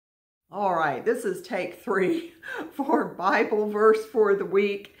All right, this is take 3 for Bible verse for the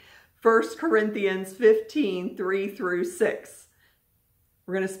week, 1 Corinthians 15, 3 through 6.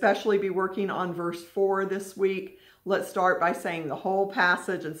 We're going to especially be working on verse 4 this week. Let's start by saying the whole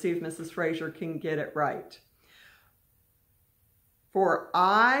passage and see if Mrs. Frazier can get it right. For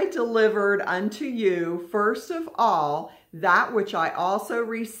I delivered unto you first of all that which I also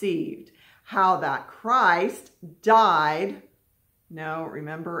received, how that Christ died. No,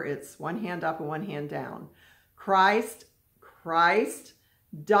 remember, it's one hand up and one hand down. Christ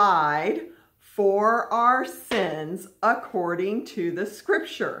died for our sins according to the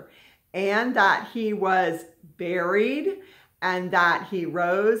scripture, and that he was buried, and that he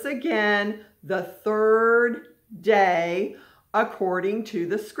rose again the third day according to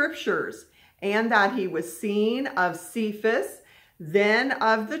the scriptures, and that he was seen of Cephas, then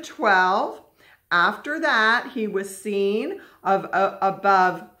of the 12. After that, he was seen of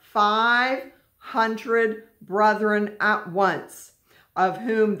above 500 brethren at once, of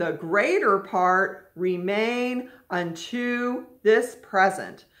whom the greater part remain unto this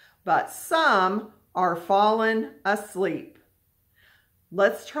present, but some are fallen asleep.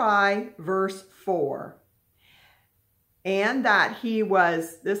 Let's try verse 4. And that he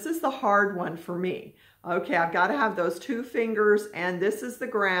was, this is the hard one for me. Okay, I've got to have those 2 fingers, and this is the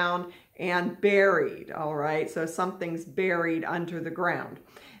ground, and buried, all right? So something's buried under the ground.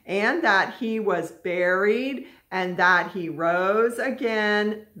 And that he was buried, and that he rose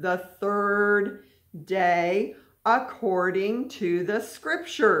again the third day according to the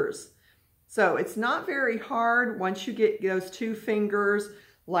scriptures. So it's not very hard once you get those 2 fingers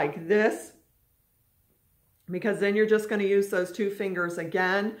like this, because then you're just going to use those 2 fingers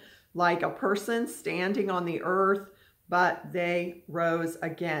again, like a person standing on the earth, but they rose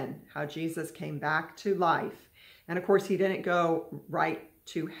again. How Jesus came back to life. And of course, he didn't go right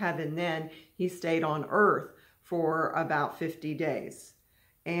to heaven then. He stayed on earth for about 50 days.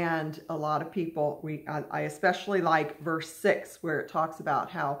 And a lot of people, I especially like verse 6, where it talks about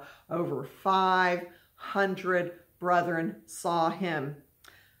how over 500 brethren saw him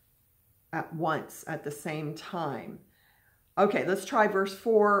at once, at the same time. Okay, let's try verse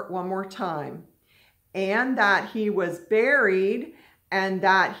 4 one more time. And that he was buried, and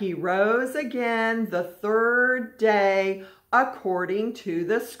that he rose again the third day according to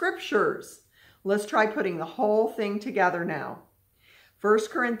the scriptures. Let's try putting the whole thing together now. 1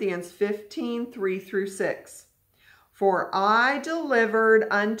 Corinthians 15, 3 through 6. For I delivered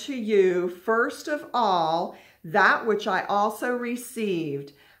unto you first of all that which I also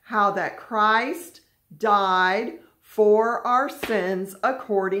received, how that Christ died for our sins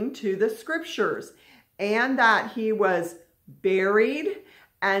according to the scriptures, and that he was buried,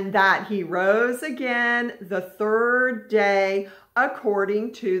 and that he rose again the third day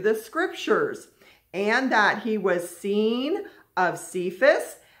according to the scriptures, and that he was seen of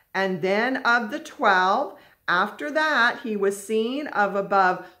Cephas, and then of the 12. After that, he was seen of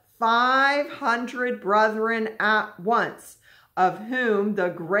above 500 brethren at once, of whom the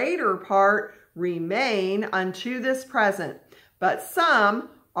greater part remain unto this present, but some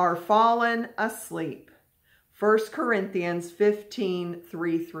are fallen asleep. 1 Corinthians 15,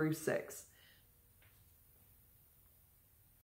 3 through 6.